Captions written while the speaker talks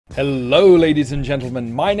Hello ladies and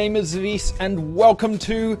gentlemen, my name is Xavice and welcome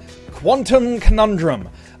to Conundrum.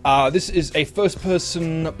 This is a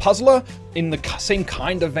first-person puzzler in the same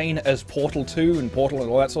kind of vein as Portal 2 and Portal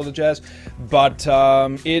and all that sort of jazz, but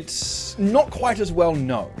it's not quite as well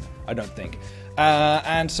known, I don't think.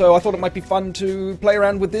 And so I thought it might be fun to play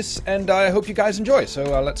around with this, and I hope you guys enjoy.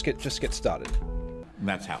 So let's just get started.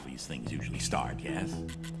 That's how these things usually start, yes?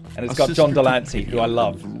 And it's got John Delancey, who I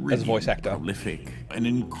love as a voice actor. Prolific, an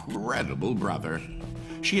incredible brother.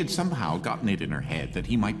 She had somehow gotten it in her head that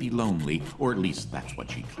he might be lonely, or at least that's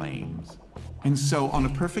what she claims. And so, on a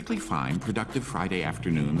perfectly fine, productive Friday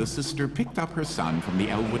afternoon, the sister picked up her son from the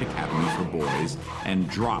Elwood Academy for Boys and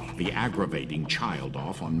dropped the aggravating child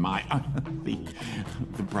off on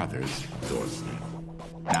the brother's doorstep.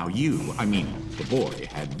 Now the boy,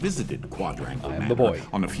 had visited Quadrangle Manor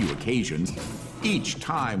on a few occasions. Each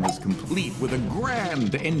time was complete with a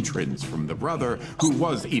grand entrance from the brother, who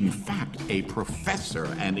was in fact a professor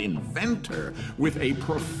and inventor with a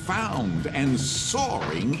profound and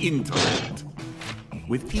soaring intellect.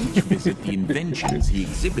 With each visit, the inventions he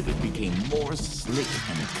exhibited became more slick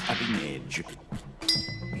and cutting edge.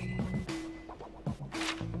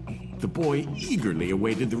 The boy eagerly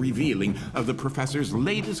awaited the revealing of the professor's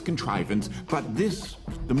latest contrivance, but this,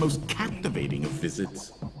 the most captivating of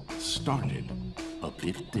visits, started a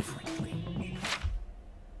bit differently.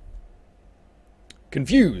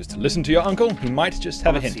 Confused. Listen to your uncle, who might just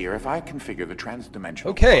have a hint. Here, if I configure the transdimensional.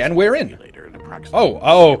 Okay, and we're in.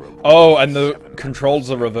 Oh, and the controls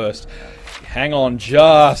are reversed. Hang on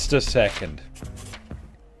just a second.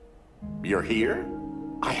 You're here?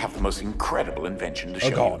 I have the most incredible invention to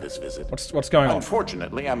show you this visit. What's going on?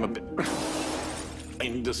 Unfortunately, I'm a bit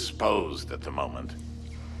indisposed at the moment.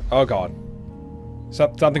 Oh god.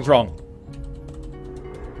 Something's wrong.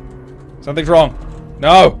 Something's wrong.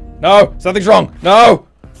 No! No! Something's wrong! No!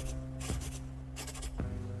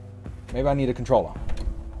 Maybe I need a controller.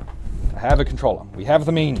 I have a controller. We have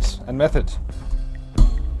the means and methods.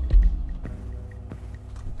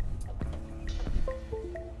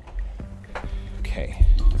 Okay.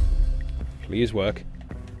 Please work.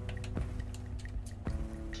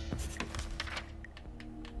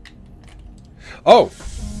 Oh!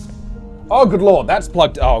 Oh, good lord, that's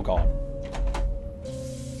plugged. Oh, god.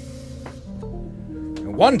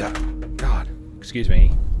 No wonder. God, excuse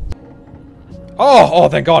me. Oh,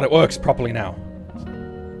 thank god it works properly now.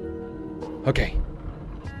 Okay.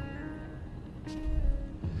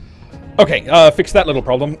 Okay, fix that little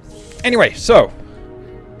problem. Anyway, so.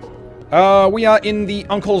 We are in the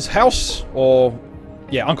uncle's house, or...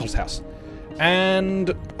 yeah, uncle's house.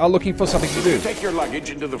 And are looking for something to do. Take your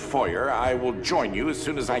luggage into the foyer. I will join you as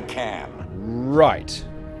soon as I can. Right.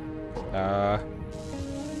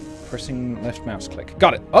 Pressing left mouse click.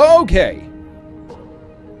 Got it. Okay.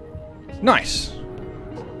 Nice.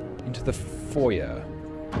 Into the foyer.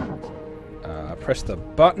 Press the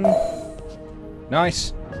button.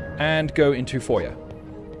 Nice. And go into foyer.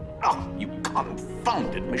 Oh, you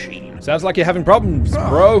confounded machine. Sounds like you're having problems,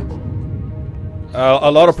 bro.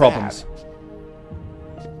 A lot of problems.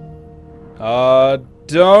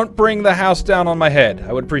 Don't bring the house down on my head.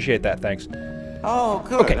 I would appreciate that, thanks. Oh,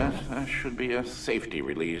 good. Okay. That should be a safety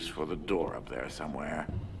release for the door up there somewhere.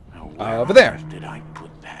 Over there. Where did I put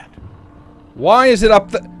that? Why is it up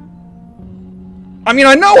the... I mean,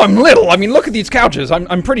 I know I'm little. I mean, look at these couches.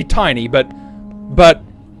 I'm pretty tiny, but...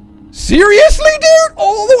 Seriously, dude?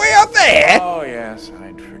 All the way up there? Oh, yes.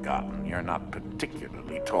 I'd forgotten. You're not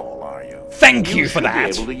particularly tall, are you? Thank you for that.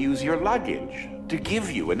 You should be able to use your luggage to give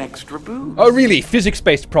you an extra boost. Oh, really?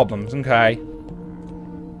 Physics-based problems. Okay.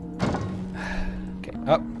 Okay,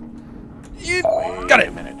 up. Got it. Wait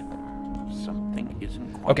a minute. Something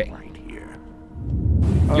isn't quite right here.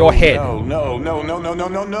 Your head. No. No,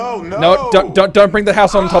 don't bring the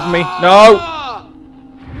house on top of me. No.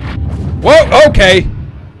 Whoa, okay.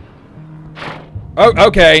 Oh,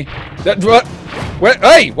 okay. What?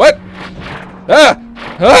 Hey, what?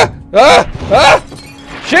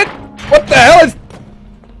 Shit! What the hell is...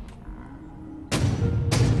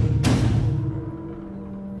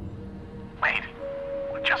 Wait,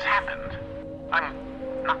 what just happened? I'm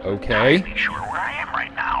not entirely sure where I am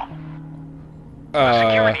right now. The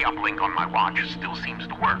security uplink on my watch still seems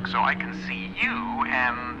to work, so I can see you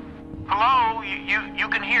and... Hello? You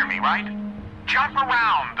can hear me, right? Jump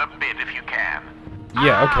around a bit if you can.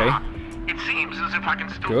 Yeah, okay. It seems as if I can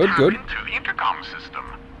still tap into the intercom system.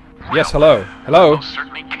 Well, yes, hello. Hello. I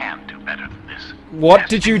certainly can do better than this. What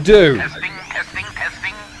did you do?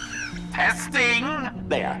 Testing.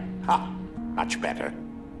 There. Ha. Much better.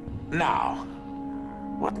 Now,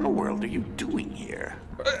 What in the world are you doing here?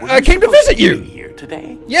 I came to visit you! Here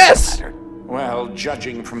today? Yes! Well,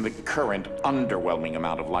 judging from the current underwhelming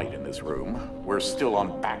amount of light in this room, we're still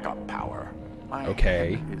on backup power. My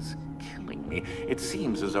head is killing me. It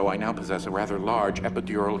seems as though I now possess a rather large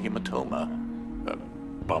epidural hematoma. A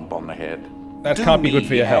bump on the head. That can't be good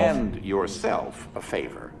for your health. And yourself a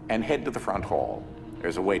favor, and head to the front hall.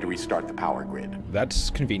 There's a way to restart the power grid.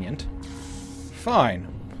 That's convenient. Fine.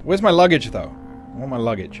 Where's my luggage, though? I want my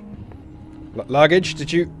luggage. Luggage?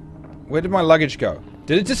 Did you... Where did my luggage go?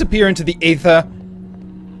 Did it disappear into the ether?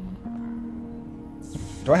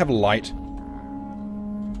 Do I have a light?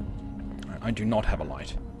 I do not have a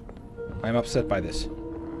light. I'm upset by this.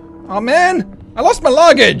 Oh man! I lost my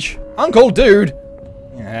luggage! Uncle dude!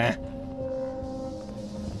 Yeah.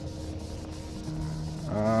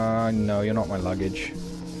 No, you're not my luggage.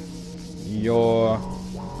 You're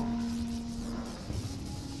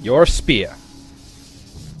a spear.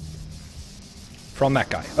 From that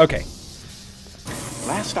guy. Okay.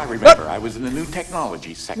 Last I remember, I was in the new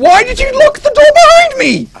technology sector. Why did you lock the door behind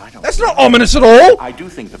me? That's not ominous at all. I do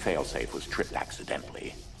think the failsafe was tripped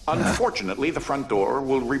accidentally. Unfortunately, the front door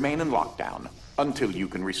will remain in lockdown until you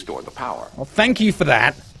can restore the power. Well, thank you for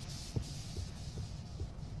that.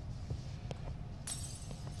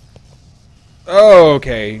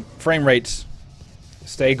 Okay. Frame rates.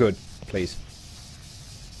 Stay good, please.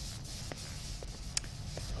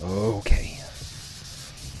 Okay.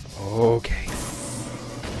 Okay.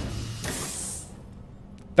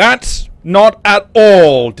 That's not at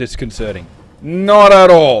all disconcerting. Not at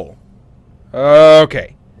all.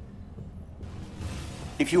 Okay.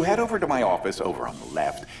 If you head over to my office over on the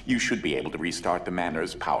left, you should be able to restart the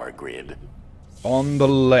manor's power grid. On the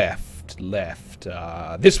left.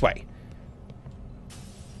 This way.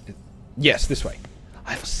 Yes, this way.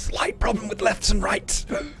 I have a slight problem with lefts and rights.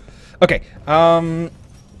 Okay,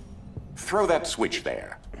 Throw that switch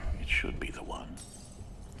there. It should be the one.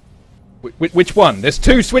 Which one? There's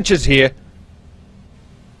two switches here.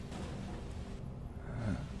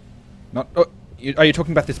 Not. Oh, are you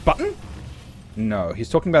talking about this button? No, he's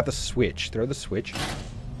talking about the switch. Throw the switch.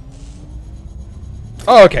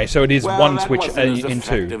 Oh, okay, so it is one switch in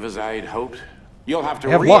two. As I had hoped. You'll have to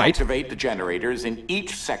reactivate the generators in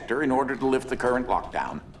each sector in order to lift the current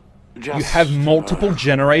lockdown. Just, you have multiple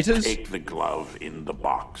generators? Take the glove in the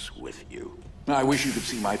box with you. I wish you could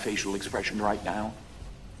see my facial expression right now,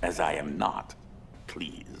 as I am not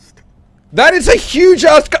pleased. That is a huge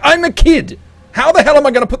ask. I'm a kid. How the hell am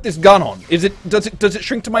I going to put this gun on? Does it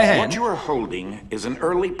shrink to my hand? What you are holding is an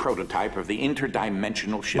early prototype of the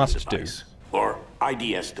interdimensional ship device, or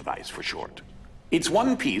IDS device for short. It's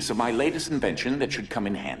one piece of my latest invention that should come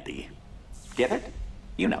in handy. Get it?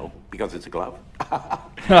 You know, because it's a glove.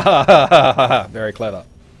 Very clever.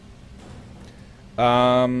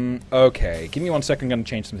 Okay. Give me 1 second. I'm going to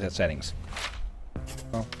change some settings.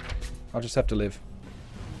 Well, I'll just have to live.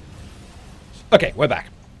 Okay, we're back.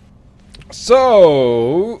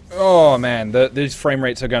 So... Oh, man. These frame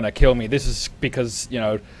rates are going to kill me. This is because, you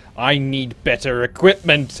know, I need better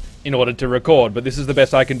equipment in order to record, but this is the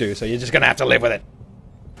best I can do, so you're just going to have to live with it.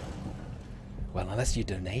 Well, unless you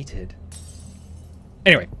donated.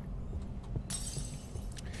 Anyway.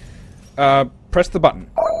 Press the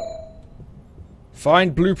button.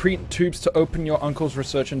 Find blueprint tubes to open your uncle's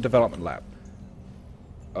research and development lab.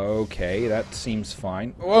 Okay, that seems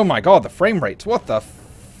fine. Oh my god, the frame rates. What the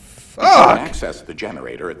fuck? If you can access the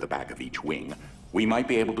generator at the back of each wing, we might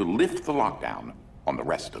be able to lift the lockdown on the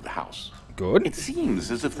rest of the house. Good. It seems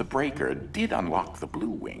as if the breaker did unlock the blue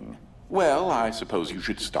wing. Well, I suppose you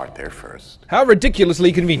should start there first. How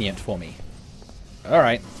ridiculously convenient for me.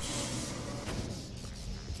 Alright.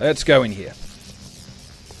 Let's go in here.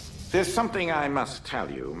 There's something I must tell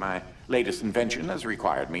you. My latest invention has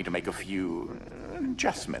required me to make a few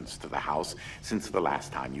adjustments to the house since the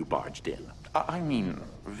last time you barged in. I mean,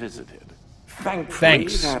 visited. Thankfully,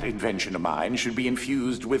 that invention of mine should be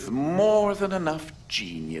infused with more than enough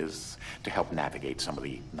genius to help navigate some of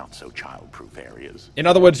the not-so-child-proof areas. In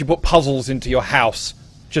other words, you put puzzles into your house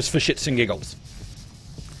just for shits and giggles.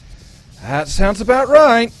 That sounds about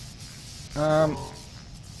right. I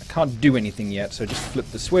can't do anything yet, so just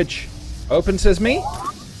flip the switch. Open, says me.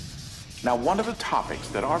 Now, one of the topics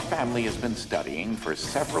that our family has been studying for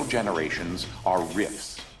several generations are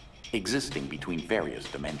rifts existing between various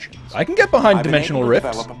dimensions. I can get behind dimensional rifts.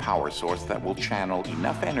 I've been able to develop a power source that will channel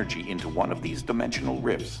enough energy into one of these dimensional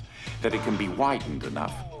rifts that it can be widened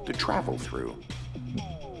enough to travel through.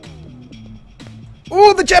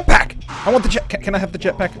 Ooh, the jetpack! I want the jet. Can I have the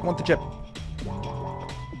jetpack? I want the jet.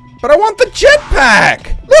 But I want the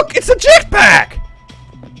jetpack! Look, it's a jetpack!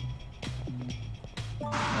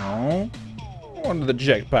 onto the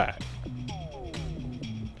jetpack.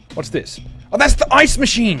 What's this? Oh, that's the ice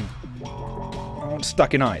machine! Oh, it's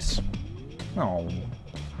stuck in ice. Oh.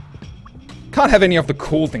 Can't have any of the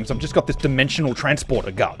cool things. I've just got this dimensional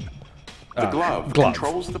transporter gun. The glove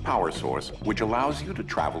controls the power source, which allows you to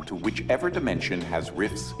travel to whichever dimension has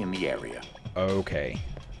rifts in the area. Okay.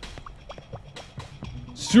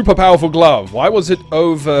 Super powerful glove. Why was it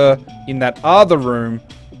over in that other room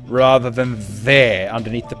rather than there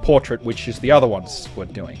underneath the portrait, which is the other ones were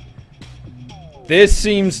doing? This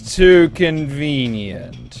seems too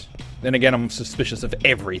convenient. Then again, I'm suspicious of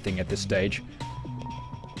everything at this stage.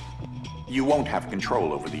 You won't have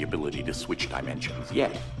control over the ability to switch dimensions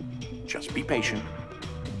yet. Just be patient.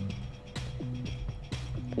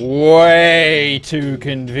 Way too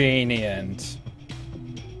convenient.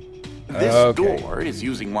 This door is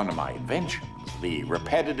using one of my inventions, the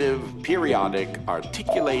repetitive, periodic,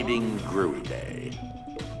 articulating gruidae.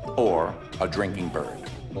 Or a drinking bird.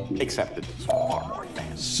 Except it's far more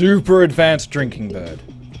advanced. Super advanced drinking bird.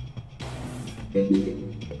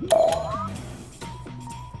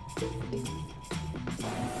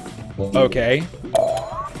 Okay.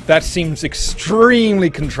 That seems extremely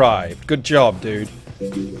contrived. Good job, dude.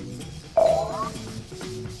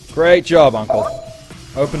 Great job, Uncle.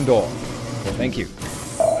 Open door. Thank you.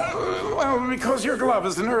 Well, because your glove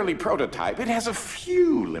is an early prototype, it has a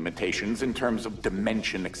few limitations in terms of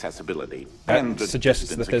dimension accessibility. That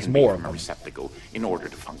suggests that there's more of them. A receptacle in order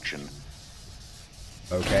to function.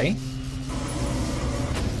 Okay.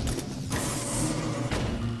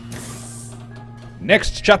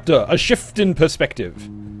 Next chapter, a shift in perspective.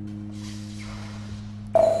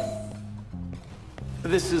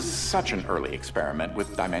 This is such an early experiment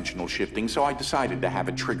with dimensional shifting, so I decided to have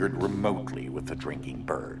it triggered remotely with the drinking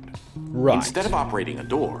bird. Right. Instead of operating a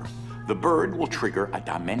door, the bird will trigger a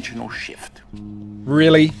dimensional shift.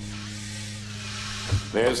 Really?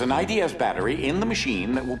 There's an IDS battery in the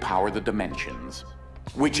machine that will power the dimensions,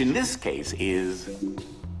 which in this case is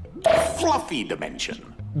fluffy dimension.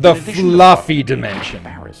 The fluffy dimension.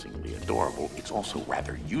 Embarrassingly adorable, it's also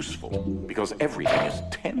rather useful, because everything is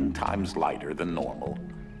 10 times lighter than normal.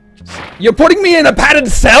 You're putting me in a padded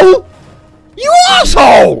cell? You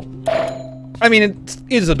asshole! I mean, it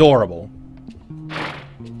is adorable.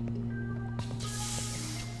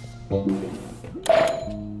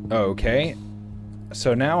 Okay.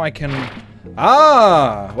 So now I can...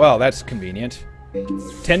 Ah! Well, that's convenient.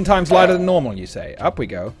 10 times lighter than normal, you say. Up we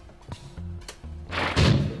go.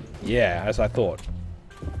 Yeah, as I thought.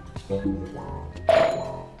 Come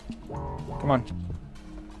on.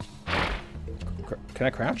 Can I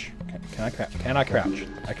crouch? Can I crouch?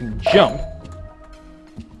 I can jump.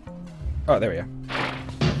 Oh, there we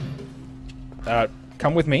go.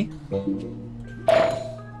 Come with me.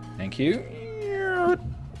 Thank you.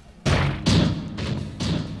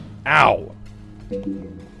 Ow.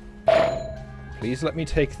 Please let me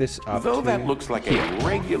take this up. Though that looks like a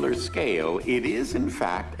regular scale, it is in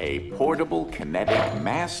fact a portable kinetic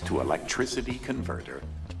mass to electricity converter.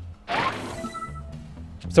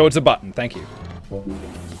 So it's a button, thank you.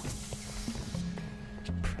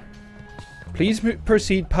 Please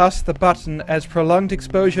proceed past the button, as prolonged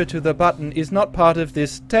exposure to the button is not part of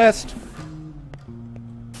this test.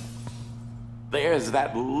 There's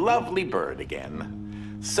that lovely bird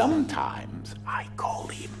again. Sometimes I call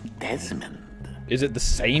him Desmond. Is it the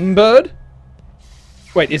same bird?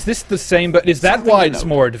 Wait, is this the same bird? Is that why it's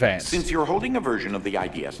more advanced? Since you're holding a version of the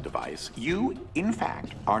IDS device, you, in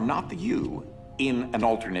fact, are not the you in an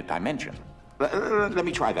alternate dimension. Let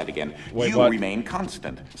me try that again. Wait, you remain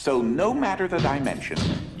constant. So no matter the dimension,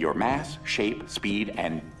 your mass, shape, speed,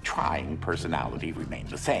 and trying personality remain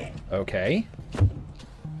the same. Okay.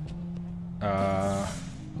 Well,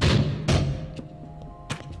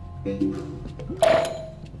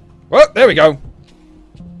 there we go.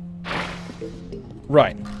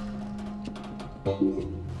 Right.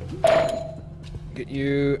 Get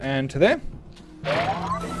you and to there.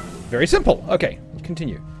 Very simple. Okay,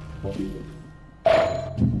 continue.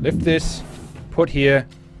 Lift this. Put here.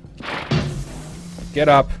 Get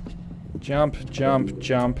up. Jump, jump,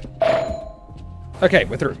 jump. Okay,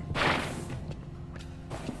 we're through.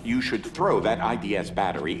 You should throw that IDS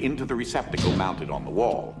battery into the receptacle mounted on the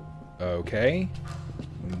wall. Okay.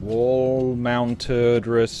 Wall-mounted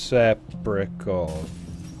receptacle.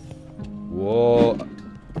 Wall...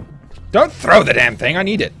 Don't throw the damn thing! I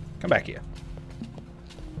need it! Come back here.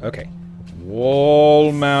 Okay.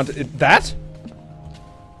 Wall-mounted... That?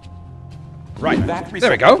 Right. That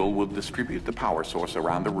there we go. receptacle will distribute the power source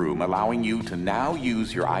around the room, allowing you to now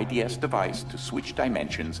use your IDS device to switch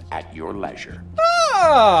dimensions at your leisure.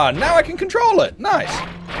 Ah! Now I can control it! Nice!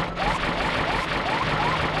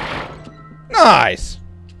 Nice!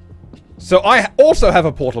 So I also have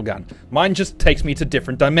a portal gun. Mine just takes me to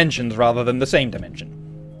different dimensions rather than the same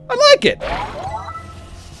dimension. I like it!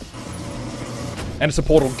 And it's a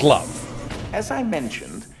portal glove. As I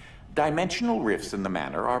mentioned, dimensional rifts in the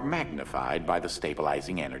manor are magnified by the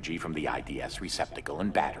stabilizing energy from the IDS receptacle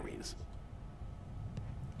and batteries.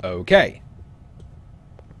 Okay.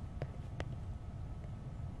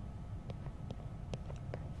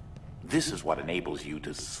 This is what enables you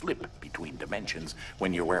to slip between dimensions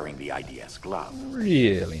when you're wearing the IDS glove.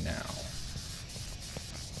 Really now.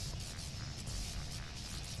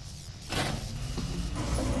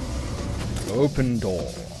 Open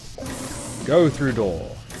door. Go through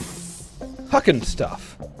door. Hucking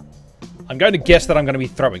stuff. I'm going to guess that I'm going to be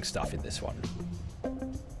throwing stuff in this one.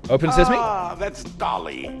 Open sesame? Ah, that's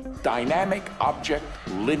Dolly. Dynamic Object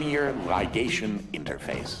Linear Ligation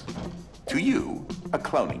Interface. To you, a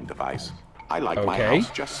cloning device. I like my Okay.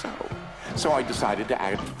 house just so. So I decided to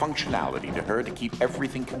add functionality to her to keep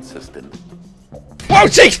everything consistent. Whoa,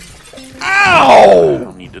 jeez! I Ow!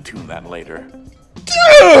 don't need to tune that later.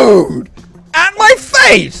 Dude! At my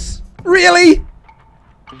face! Really?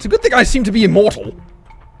 It's a good thing I seem to be immortal.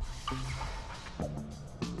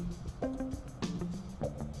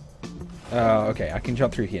 Okay, I can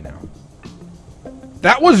jump through here now.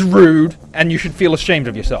 That was rude, and you should feel ashamed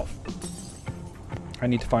of yourself. I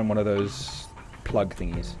need to find one of those plug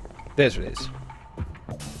thingies. There's it is.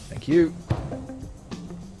 Thank you.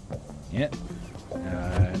 Yeah.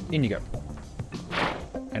 In you go.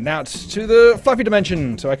 And now it's to the fluffy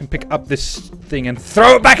dimension, so I can pick up this thing and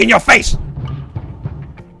throw it back in your face!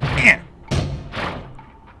 Yeah.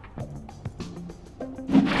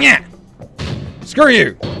 Yeah. Screw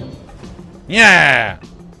you! Yeah!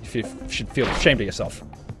 You should feel ashamed of yourself.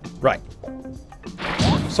 Right.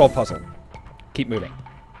 Solve puzzle. Keep moving.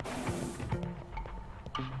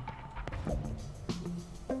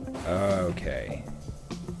 Okay.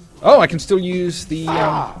 Oh, I can still use the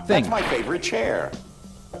thing. That's my favorite chair.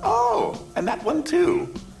 Oh, and that one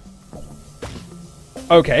too.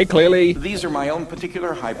 Okay, clearly. These are my own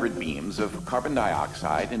particular hybrid beams of carbon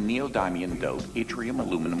dioxide and neodymium doped yttrium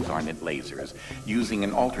aluminum garnet lasers using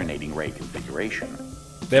an alternating ray configuration.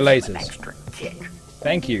 They're lasers. Extra kick.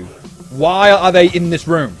 Thank you. Why are they in this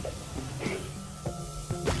room?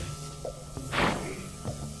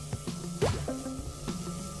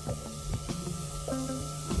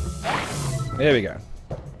 There we go.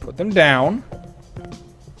 Put them down.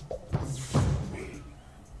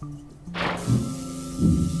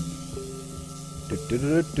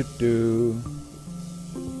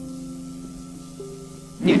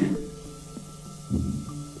 Yeah.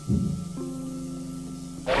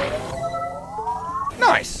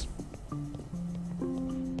 Nice.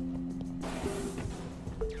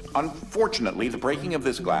 Unfortunately, the breaking of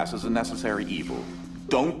this glass is a necessary evil.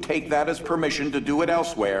 Don't take that as permission to do it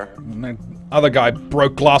elsewhere. And that other guy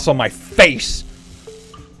broke glass on my face.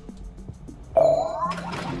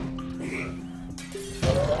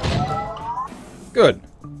 Good.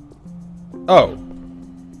 Oh.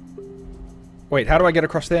 Wait, how do I get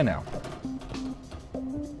across there now?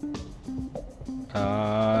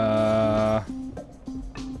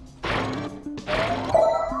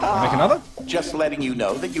 Make another? Just letting you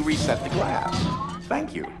know that you reset the glass.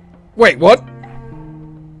 Thank you. Wait, what?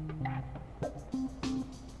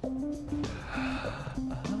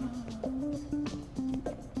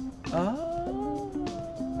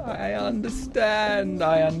 I understand.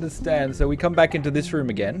 I understand. So we come back into this room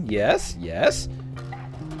again. Yes, yes.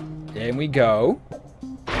 In we go.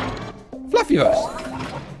 Fluffyverse.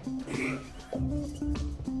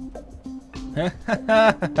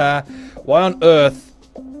 Why on earth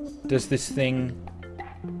does this thing...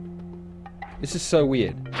 This is so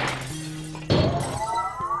weird.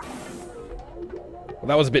 Well,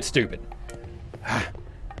 that was a bit stupid.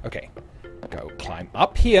 Okay. Go climb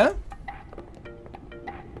up here.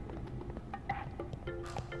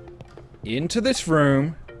 Into this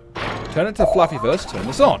room. Turn it to Fluffyverse. Turn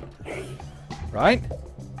this on. Right?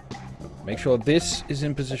 Make sure this is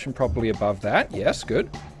in position properly above that. Yes,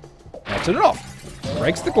 good. Now turn it off.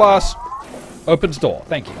 Breaks the glass. Opens door.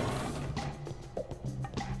 Thank you.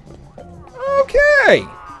 Okay.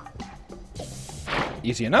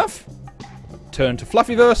 Easy enough. Turn to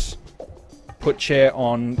Fluffyverse. Put chair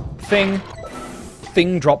on thing.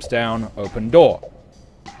 Thing drops down. Open door.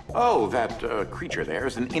 Oh, that creature there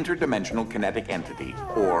is an interdimensional kinetic entity,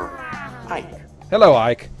 or Ike. Hello,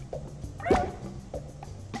 Ike.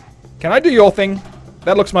 Can I do your thing?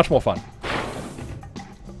 That looks much more fun.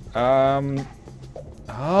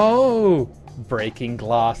 Oh. Breaking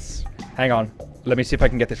glass. Hang on. Let me see if I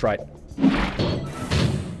can get this right.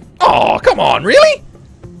 Oh, Oh, come on, really?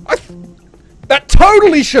 That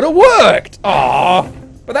totally should have worked! Aw,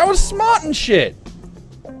 but that was smart and shit.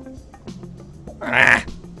 Ah.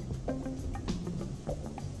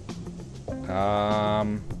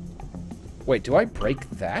 Wait, do I break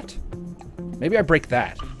that? Maybe I break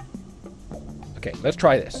that. Okay, let's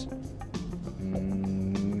try this.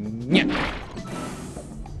 Yeah.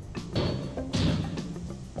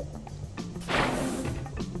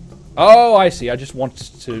 Oh, I see. I just want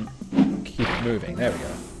to keep moving. There we go.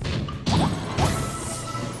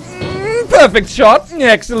 Perfect shot.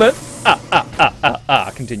 Excellent.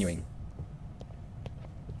 Continuing.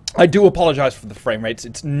 I do apologize for the frame rates.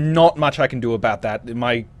 It's not much I can do about that.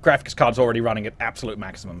 My graphics card's already running at absolute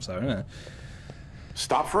maximum, so...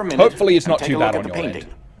 Stop for a minute. Hopefully it's not and too take a bad look on at your the painting.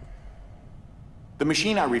 end. The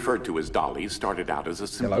machine I referred to as Dolly started out as a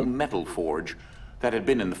simple Hello? metal forge that had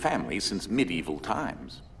been in the family since medieval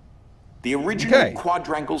times. The original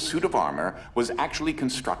quadrangle suit of armor was actually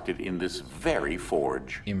constructed in this very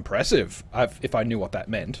forge. Impressive, if I knew what that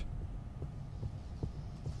meant.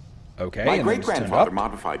 Okay, My and great-grandfather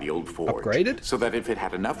modified the old forge upgraded? so that if it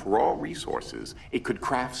had enough raw resources, it could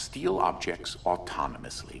craft steel objects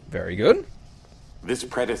autonomously. Very good. This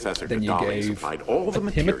predecessor to Then you Dolly gave supplied all the him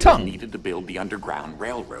a materials tongue. needed to build the Underground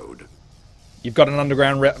Railroad. You've got an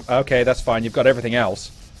underground okay, that's fine. You've got everything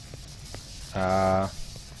else.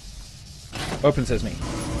 Open sesame.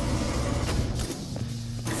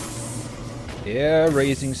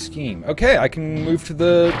 Air-raising scheme. Okay, I can move to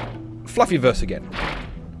the Fluffyverse again.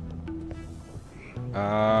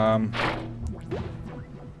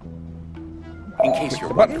 In case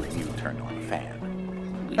you're wondering, you turned on the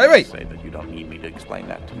fan. Hey, wait! Say that you don't need me to explain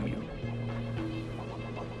that to you.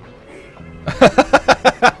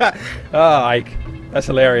 Ah, Ike. That's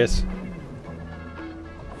hilarious.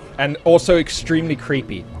 And also extremely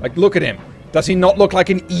creepy. Like, look at him. Does he not look like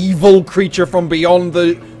an evil creature from beyond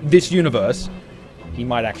this universe? He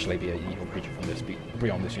might actually be an evil creature from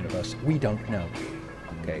beyond this universe. We don't know.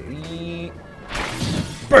 Okay.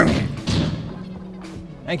 Boom!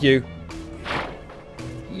 Thank you.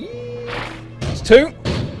 That's 2.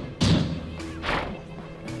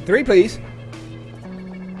 3, please.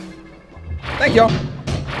 Thank you.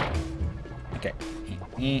 Okay.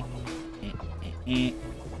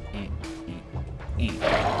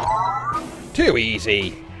 Too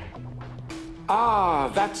easy. Ah,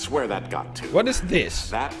 that's where that got to. What is this?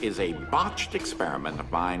 That is a botched experiment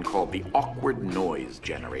of mine called the awkward noise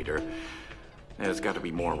generator. There's got to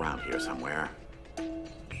be more around here somewhere.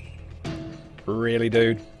 Really,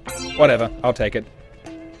 dude? Whatever, I'll take it.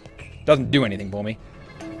 Doesn't do anything for me.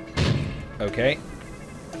 Okay.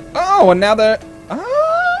 Oh, and now they're...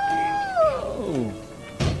 Oh!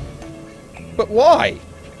 But why?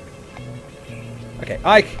 Okay,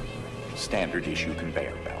 Ike. Standard issue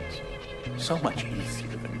conveyor belts. So much easier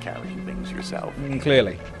than carrying things yourself.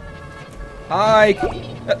 Clearly. Ike!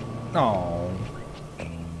 Oh.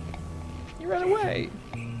 You ran away.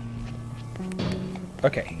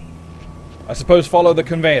 Okay. I suppose follow the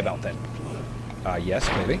conveyor belt then. Yes,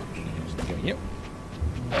 clearly. Just giving you.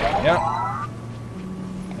 Yeah.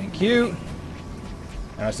 Thank you.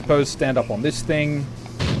 And I suppose stand up on this thing.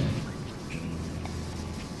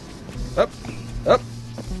 Up. Up.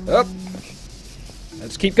 Up.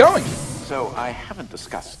 Let's keep going. So, I haven't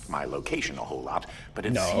discussed my location a whole lot, but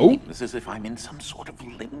it No. seems as if I'm in some sort of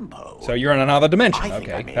limbo. So you're in another dimension. I think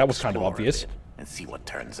I Okay, may that was kind of explore a obvious. bit and see what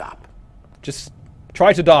turns up. Just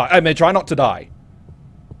try to die. I mean, try not to die.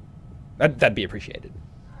 That'd be appreciated.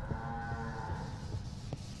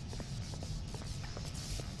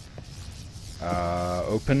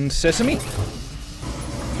 Open sesame.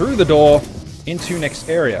 Through the door into next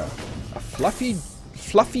area. A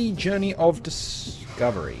fluffy journey of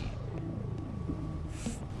discovery.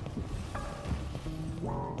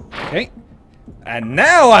 Okay. And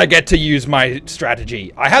now I get to use my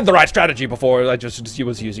strategy. I had the right strategy before, I just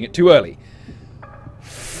was using it too early.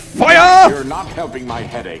 Fire! You're not helping my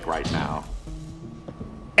headache right now.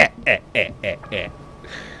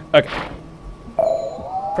 Okay.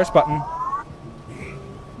 Press button.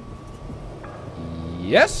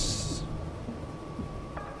 Yes.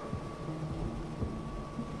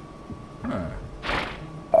 Huh.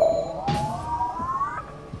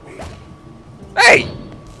 Hey!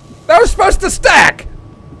 That was supposed to stack!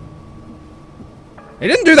 He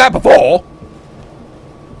didn't do that before!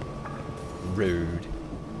 Rude.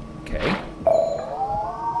 Okay.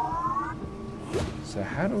 So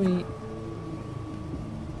how do we...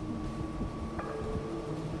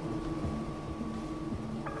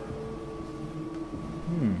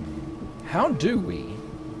 How do we...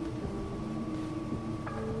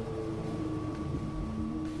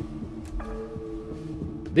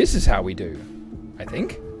 This is how we do, I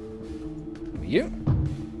think. You.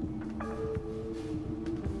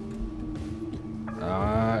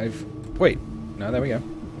 Wait. No, there we go.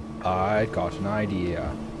 I got an idea.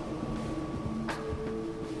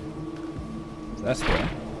 So that's there.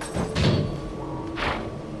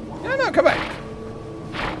 No, come back.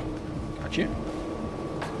 Got you.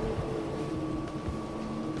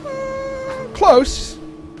 Close.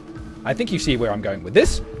 I think you see where I'm going with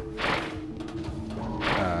this.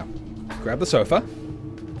 Grab the sofa.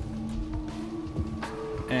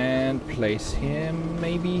 And place him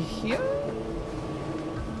maybe here?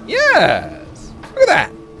 Yes! Look at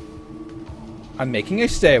that! I'm making a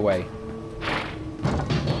stairway.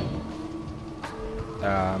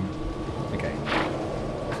 Okay.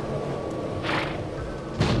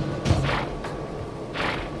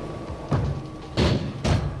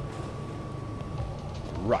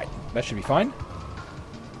 Right, that should be fine.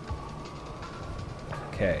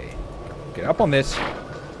 Okay. Get up on this.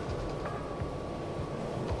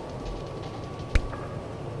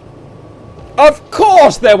 Of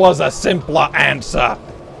course there was a simpler answer!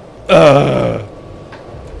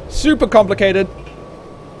 Super complicated.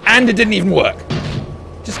 And it didn't even work.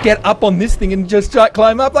 Just get up on this thing and just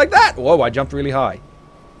climb up like that. Whoa, I jumped really high.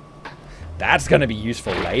 That's going to be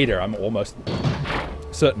useful later. I'm almost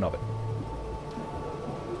certain of it.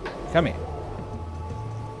 Come here.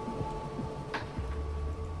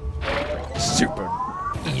 Super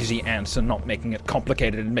easy answer, not making it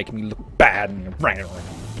complicated and making me look bad.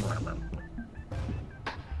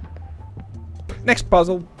 Next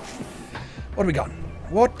puzzle. What do we got?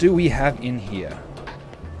 What do we have in here?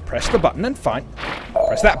 Press the button and find...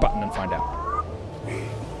 Press that button and find out.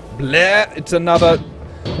 Bleh, it's another...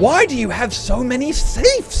 Why do you have so many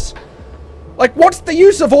safes? Like, what's the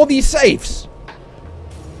use of all these safes?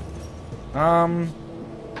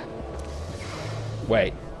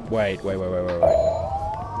 Wait.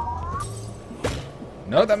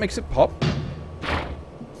 No, that makes it pop.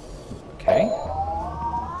 Okay.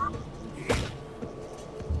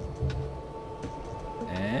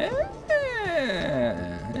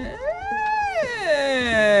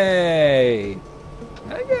 Hey!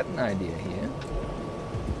 I got an idea here.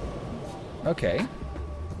 Okay.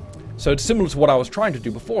 So it's similar to what I was trying to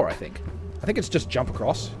do before, I think. I think it's just jump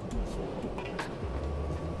across.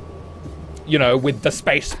 You know, with the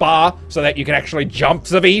space bar, so that you can actually jump,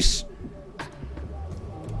 Xavice.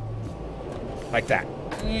 Like that.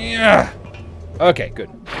 Yeah. Okay, good.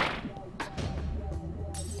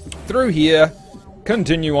 Through here,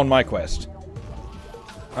 continue on my quest.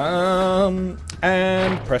 And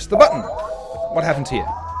press the button. What happens here?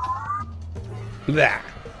 Blah.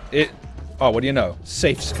 Oh, what do you know?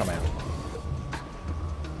 Safes come out.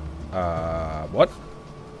 What?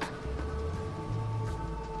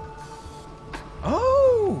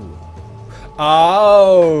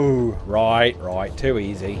 Oh, right, too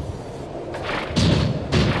easy.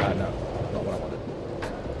 No, not what I wanted.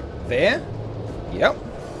 There? Yep.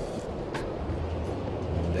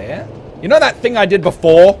 There? You know that thing I did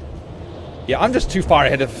before? Yeah, I'm just too far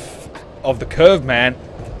ahead of the curve, man.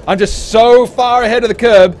 I'm just so far ahead of the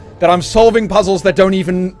curve that I'm solving puzzles that don't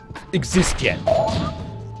even exist yet.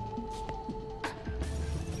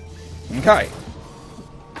 Okay.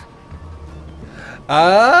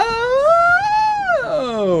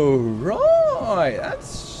 Oh, right.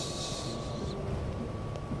 That's...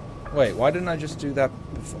 Wait, why didn't I just do that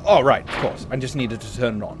before? Oh, right, of course. I just needed to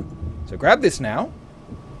turn it on. So grab this now.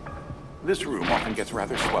 This room often gets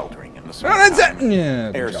rather sweltering in the Oh, that's it. summertime.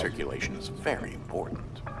 Yeah, Air circulation is very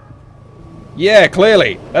important. Yeah,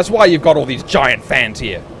 clearly. That's why you've got all these giant fans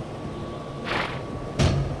here.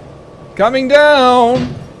 Coming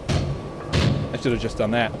down. I should have just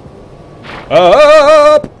done that.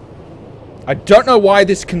 Up! I don't know why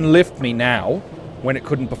this can lift me now when it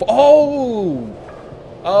couldn't before. Oh!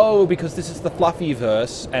 Oh, because this is the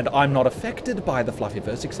Fluffyverse, and I'm not affected by the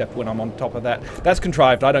Fluffyverse except when I'm on top of that. That's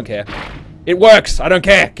contrived. I don't care. It works. I don't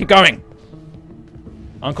care. Keep going.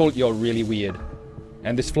 Uncle, you're really weird.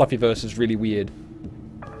 And this Fluffyverse is really weird.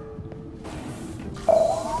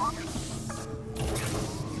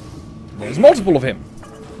 There's multiple of him.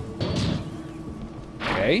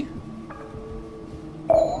 Okay.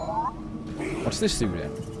 What's this do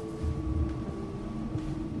then?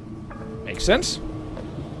 Makes sense.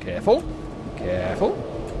 Careful. Careful.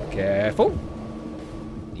 Careful.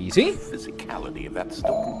 Easy. The physicality of that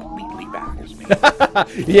still completely baffles me.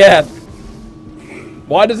 Yeah.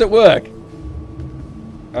 Why does it work?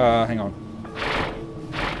 Hang on.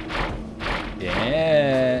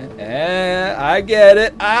 Yeah. I get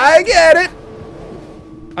it. I get it.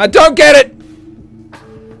 I don't get it.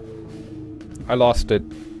 I lost it.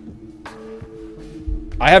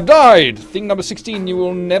 I have died! Thing number 16 you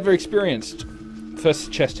will never experience.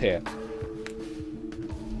 First chest here.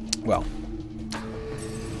 Well.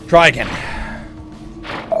 Try again.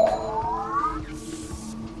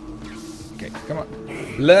 Okay, come on.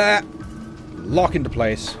 Blah. Lock into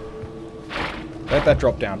place. Let that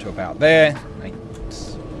drop down to about there.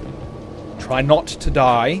 Nice. Try not to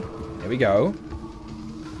die. There we go.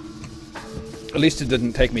 At least it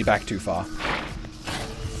didn't take me back too far.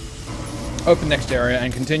 Open next area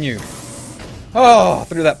and continue. Oh,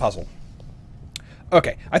 through that puzzle.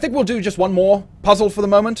 Okay, I think we'll do just one more puzzle for the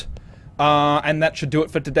moment. And that should do it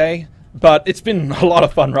for today. But it's been a lot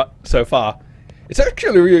of fun so far. It's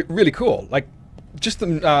actually really cool. Like, just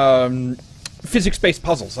the physics-based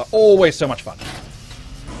puzzles are always so much fun.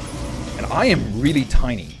 And I am really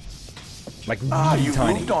tiny. Like, really you've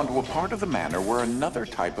tiny. moved on to a part of the manor where another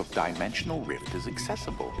type of dimensional rift is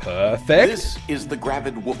accessible. Perfect. This is the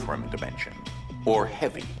gravid Wolfram dimension, or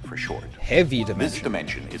heavy for short. Heavy dimension. This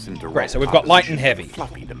dimension is in direct Right, so we've got light and heavy.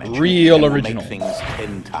 Fluffy dimension. Real and will original. Make things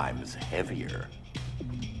 10 times heavier.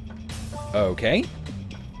 Okay.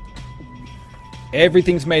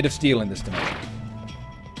 Everything's made of steel in this dimension.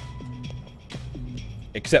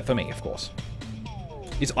 Except for me, of course.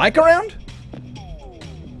 Is Ike around?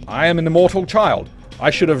 I am an immortal child. I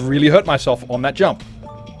should have really hurt myself on that jump.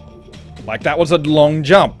 Like, that was a long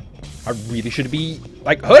jump. I really should be,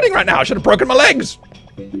 like, hurting right now. I should have broken my legs.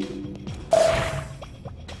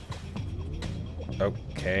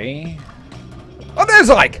 Okay. Oh, there's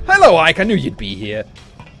Ike. Hello, Ike. I knew you'd be here.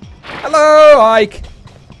 Hello, Ike.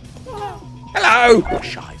 Hello. You're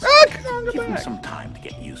shy. Oh, come on, Give go him back. some time to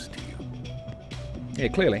get used to you. Yeah,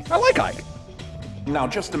 clearly. I like Ike. Now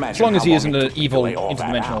just imagine As long as how he long isn't it an took me to evil lay all that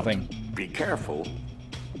interdimensional out. thing. Be careful.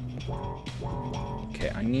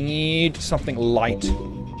 Okay, I need something light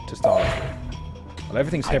to start with. Well,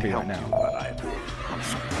 everything's heavy right now.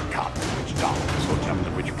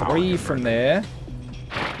 Three from there.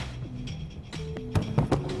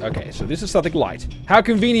 Okay, so this is something light. How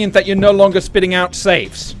convenient that you're no longer spitting out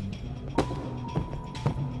saves.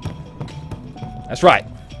 That's right.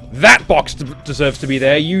 That box deserves to be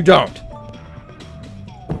there. You don't.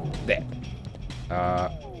 There.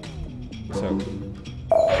 So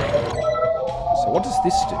what does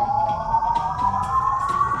this do?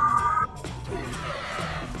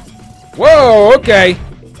 Whoa, okay.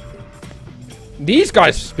 These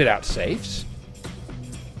guys spit out safes.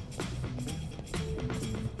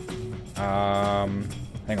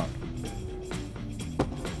 Hang on.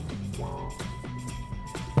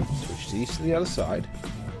 Switch these to the other side.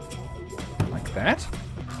 Like that.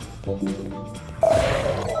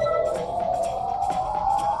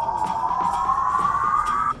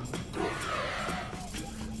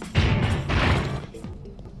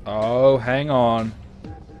 Oh, hang on.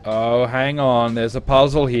 Oh, hang on. There's a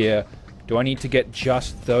puzzle here. Do I need to get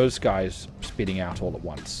just those guys spitting out all at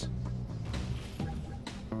once?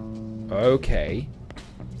 Okay.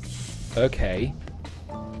 Okay.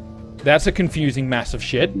 That's a confusing mass of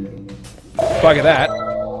shit. Bugger that.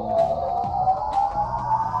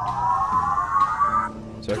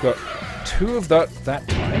 So I've got two of that type.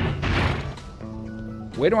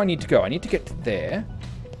 Where do I need to go? I need to get to there.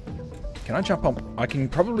 Can I jump up? I can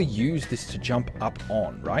probably use this to jump up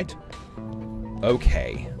on, right?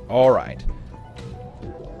 Okay. Alright.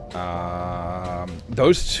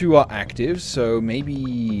 Those two are active, so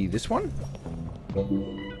maybe this one?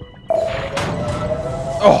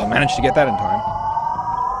 Oh, I managed to get that in time.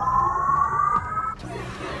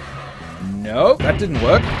 No, that didn't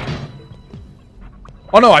work.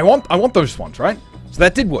 Oh no, I want those ones, right? So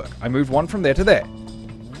that did work. I moved one from there to there.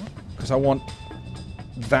 Because I want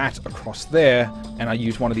that across there, and I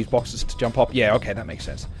use one of these boxes to jump up. Yeah, okay, that makes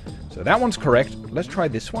sense. So that one's correct. Let's try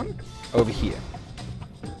this one over here.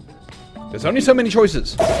 There's only so many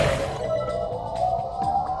choices.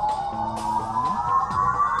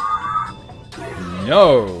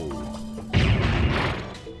 No.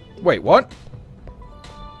 Wait, what?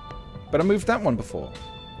 But I moved that one before.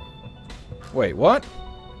 Wait, what?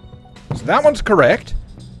 So that one's correct.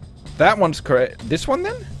 That one's correct. This one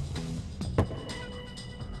then?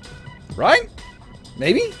 Right?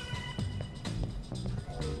 Maybe?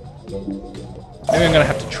 Maybe I'm gonna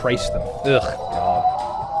have to trace them. Ugh, God.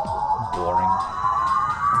 Boring.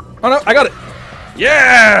 Oh no, I got it!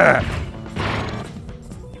 Yeah!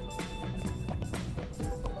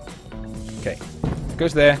 Okay. It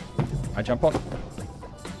goes there. I jump on.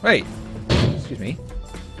 Wait. Excuse me.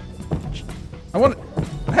 I want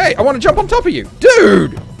to... Hey, I want to jump on top of you!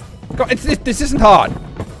 Dude! God, this isn't hard.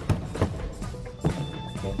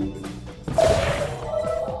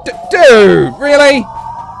 Dude, really?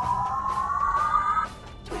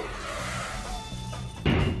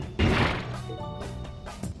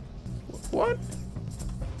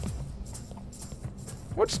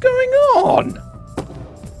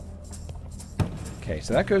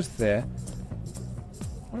 so that goes there.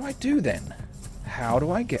 What do I do then? How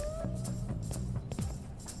do I get...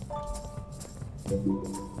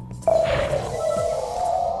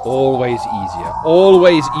 Always easier.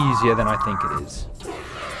 Always easier than I think it is.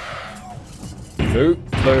 Blue,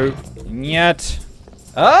 blue, nyet.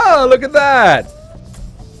 Ah, look at that!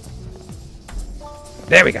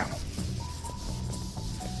 There we go.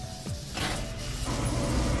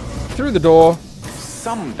 Through the door.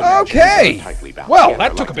 Okay! Well,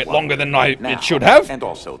 that took a bit longer than it should have. And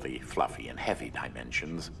also the fluffy and heavy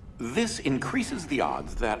dimensions. This increases the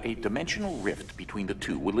odds that a dimensional rift between the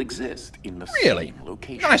two will exist in the same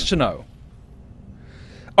location. Nice to know.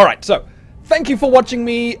 Alright, so, thank you for watching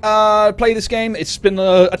me play this game. It's been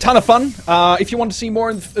a ton of fun. If you want to see more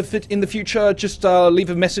in the future, just leave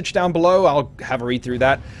a message down below. I'll have a read through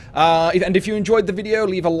that. And if you enjoyed the video,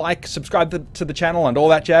 leave a like, subscribe to the channel, and all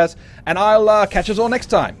that jazz. And I'll catch us all next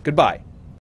time. Goodbye.